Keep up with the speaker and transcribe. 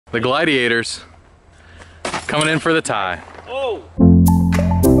The Gladiators coming in for the tie. Oh!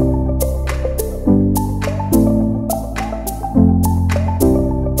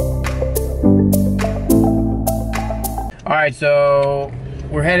 All right, so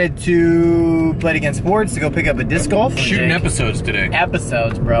we're headed to Play It Again Sports to go pick up a disc golf. Shooting episodes today.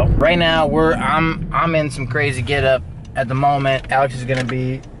 Episodes, bro. Right now, I'm in some crazy get up at the moment. Alex is gonna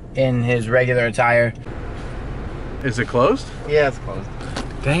be in his regular attire. Is it closed? Yeah, it's closed.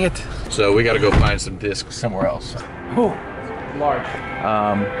 Dang it. So we gotta go find some discs somewhere else. Oh, large.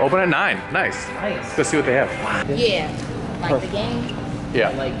 Open at 9. Nice. Nice. Let's see what they have. Yeah, like the game. Yeah,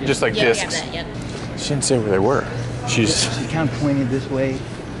 Like just like Yeah, discs. yeah. She didn't say where they were. She's She kind of pointed this way,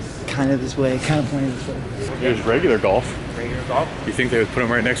 kind of this way, kind of pointed this way. here's regular golf. Regular golf. You think they would put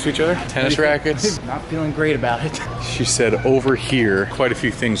them right next to each other? Tennis rackets. Not feeling great about it. She said over here, quite a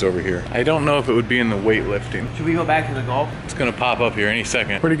few things over here. I don't know if it would be in the weightlifting. Should we go back to the golf? It's gonna pop up here any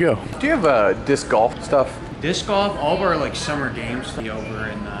second. Where'd it go? Do you have disc golf stuff? Disc golf, all of our like summer games over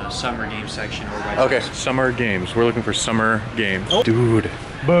in the summer game section over by Okay, summer games. We're looking for summer games. Dude,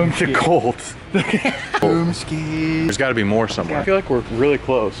 boom, the Colts. Boom ski. There's gotta be more somewhere. I feel like we're really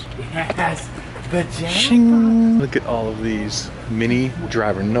close. Yes. The jam. Shing. Look at all of these. Mini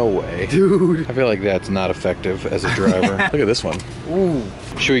driver, no way. Dude. I feel like that's not effective as a driver. Look at this one. Ooh.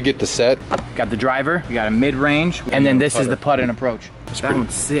 Should we get the set? Got the driver, we got a mid-range, and then this is the putt and approach. That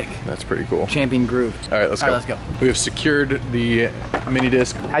one's sick. That's pretty cool. Champion groove. All right, let's go. Let's go. We have secured the mini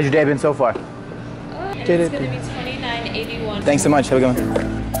disc. How's your day been so far? It's gonna be $29.81. Thanks so much. Have a good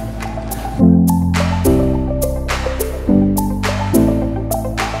one.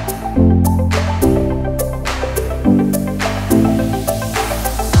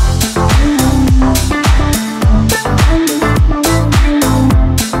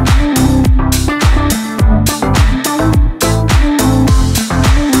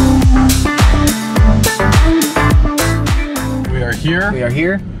 We are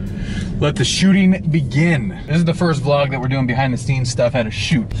here. Let the shooting begin. This is the first vlog that we're doing behind the scenes stuff at a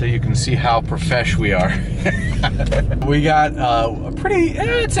shoot, so you can see how profesh we are. We got a pretty,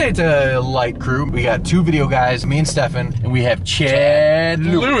 I'd say it's a light crew. We got 2 video guys, me and Stefan, and we have Chad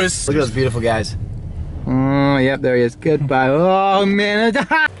Lewis. Look at those beautiful guys. Oh, yep, there he is. Goodbye. Oh, man.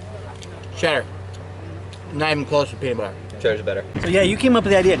 Cheddar. Not even close to peanut butter. Cheddar's better. So yeah, you came up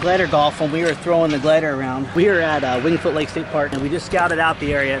with the idea of glider golf when we were throwing the glider around. We were at Wingfoot Lake State Park and we just scouted out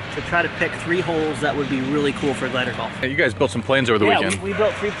the area to try to pick 3 holes that would be really cool for glider golf. You guys built some planes over the weekend. We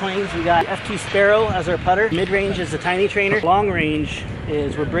built 3 planes. We got FT Sparrow as our putter. Mid-range is the tiny trainer. Long range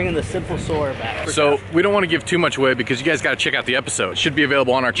is we're bringing the Simple Soar back. So we don't want to give too much away because you guys got to check out the episode. It should be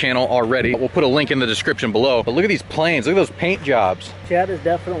available on our channel already. We'll put a link in the description below. But look at these planes. Look at those paint jobs. Chad is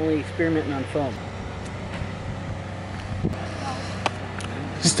definitely experimenting on foam.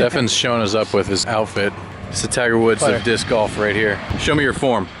 Stefan's showing us up with his outfit. It's the Tiger Woods of disc golf right here. Show me your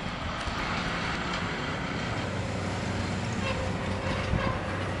form.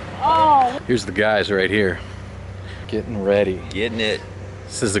 Oh! Here's the guys right here. Getting ready. Getting it.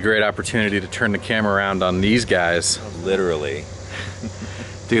 This is a great opportunity to turn the camera around on these guys. Literally.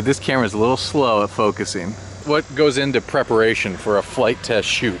 Dude, this camera's a little slow at focusing. What goes into preparation for a flight test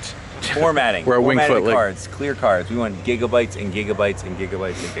shoot? Formatting. We're at Wingfoot Lake. Cards, clear cards. We want gigabytes and gigabytes and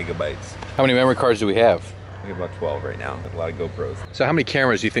gigabytes and gigabytes. How many memory cards do we have? We have about 12 right now. A lot of GoPros. So how many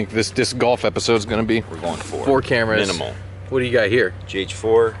cameras do you think this disc golf episode is going to be? We're going 4. 4 cameras. Minimal. What do you got here?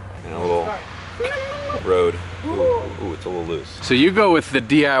 GH4 and a little Rode. Ooh, it's a little loose. So you go with the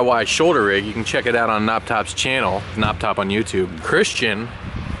DIY shoulder rig. You can check it out on Knoptop's channel, Knoptop on YouTube. Christian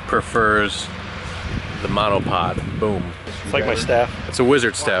prefers the monopod. Boom. It's like my staff. It's a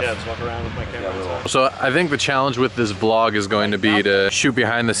wizard staff. Yeah, just walk around with my camera. So I think the challenge with this vlog is going to be to shoot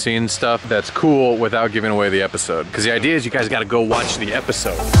behind the scenes stuff that's cool without giving away the episode. Because the idea is you guys got to go watch the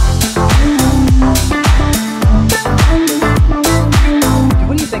episode.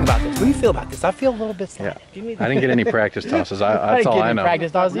 What do you think about this? What do you feel about this? I feel a little bit sad. Yeah. I didn't get any practice tosses. That's all I know.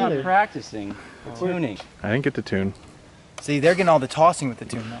 Practice tosses Not either. practicing. Tuning. I didn't get the tune. See, they're getting all the tossing with the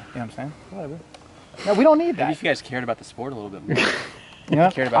tune, though. You know what I'm saying? Whatever. No, we don't need that. Maybe if you guys cared about the sport a little bit more. You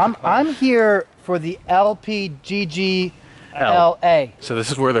know, I'm here for the LPGGLA. So this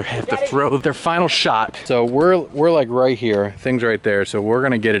is where they have to throw their final shot. So we're like right here, things right there. So we're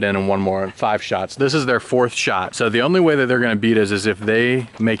gonna get it in one more, 5 shots. This is their 4th shot. So the only way that they're gonna beat us is if they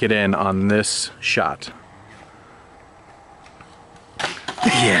make it in on this shot.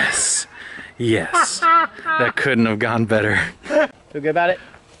 Yes, yes. That couldn't have gone better. Feel good about it?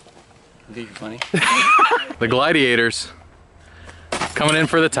 I think you're funny. The Gladiators coming in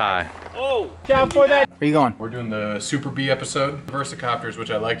for the tie. Where you going? We're doing the Super B episode, Versacopters, which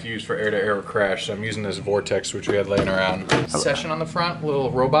I like to use for air-to-air crash. So I'm using this Vortex, which we had laying around. Session on the front,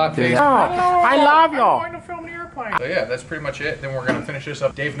 little robot face. Oh, I love y'all. I'm going to film an airplane. So yeah, that's pretty much it. Then we're gonna finish this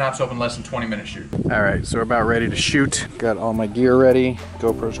up. Dave Knopf's open less than 20-minute shoot. All right, so we're about ready to shoot. Got all my gear ready.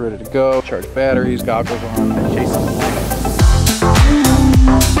 GoPro's ready to go. Charge batteries, goggles on. Chasing the plane.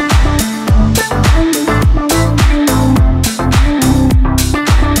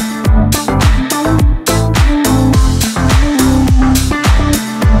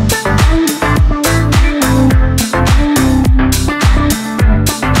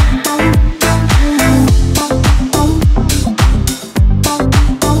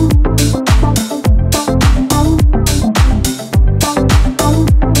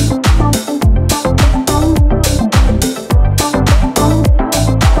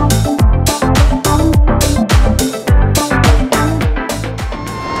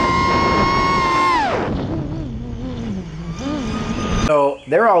 So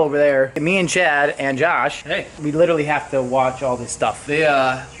they're all over there. Me and Chad and Josh. Hey. We literally have to watch all this stuff. They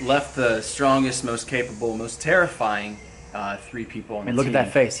left the strongest, most capable, most terrifying 3 people on I mean, the look team. at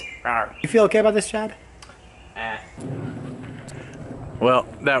that face. You feel okay about this, Chad? Well,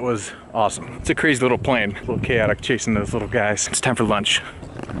 that was awesome. It's a crazy little plane. A little chaotic chasing those little guys. It's time for lunch.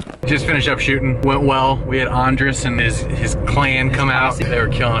 Just finished up shooting. Went well. We had Andres and his clan come out. They were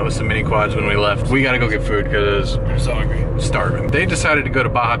killing it with some mini quads when we left. We gotta go get food because I'm so hungry. Starving. They decided to go to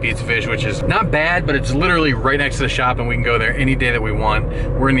Baja Pizza Fish, which is not bad, but it's literally right next to the shop and we can go there any day that we want.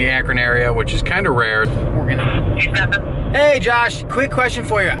 We're in the Akron area, which is kind of rare. We're gonna... Hey, Josh, quick question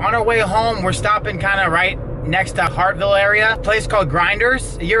for you. On our way home, we're stopping kind of right next to Hartville area. A place called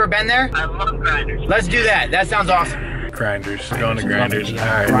Grinders. You ever been there? I love grinders. Let's do that. That sounds awesome. Grinders. Going to Grinders. All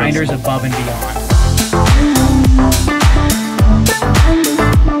right. Grinders above and beyond.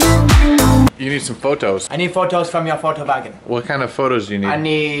 You need some photos. I need photos from your photo wagon. What kind of photos do you need? I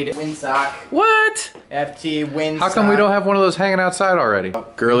need windsock, What? FT windsock. How come we don't have one of those hanging outside already?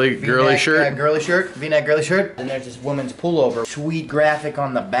 Girly shirt? Girly shirt, V-neck girly shirt. And there's this woman's pullover. Sweet graphic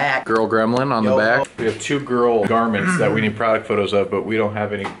on the back. Girl gremlin on the Yo. back. We have 2 girl garments that we need product photos of, but we don't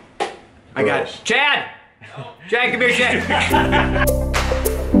have any. I got it. Chad! Chad, come here, Chad.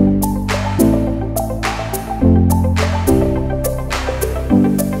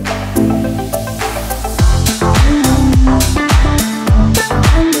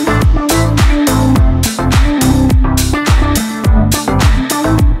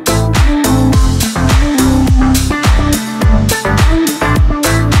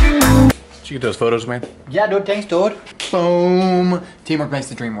 Did you get those photos, man? Yeah, dude, thanks, dude. Boom. Teamwork makes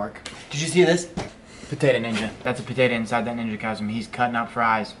the dream work. Did you see this? Potato ninja. That's a potato inside that ninja costume. He's cutting up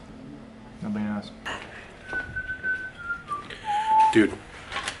fries. Nobody knows. Dude.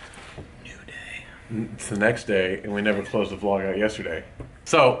 New day. It's the next day, and we never closed the vlog out yesterday.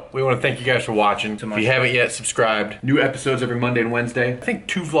 So, we want to thank you guys for watching. If you haven't yet subscribed, new episodes every Monday and Wednesday. I think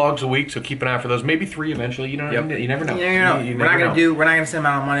 2 vlogs a week, so keep an eye out for those. Maybe 3 eventually. You know, you never know. We're not gonna send them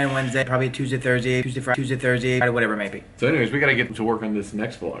out on Monday and Wednesday. Probably Tuesday, Thursday, Tuesday, Thursday, whatever it may be. So anyways, we gotta get to work on this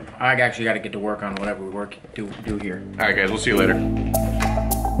next vlog. I actually gotta get to work on whatever we do here. Alright guys, we'll see you later.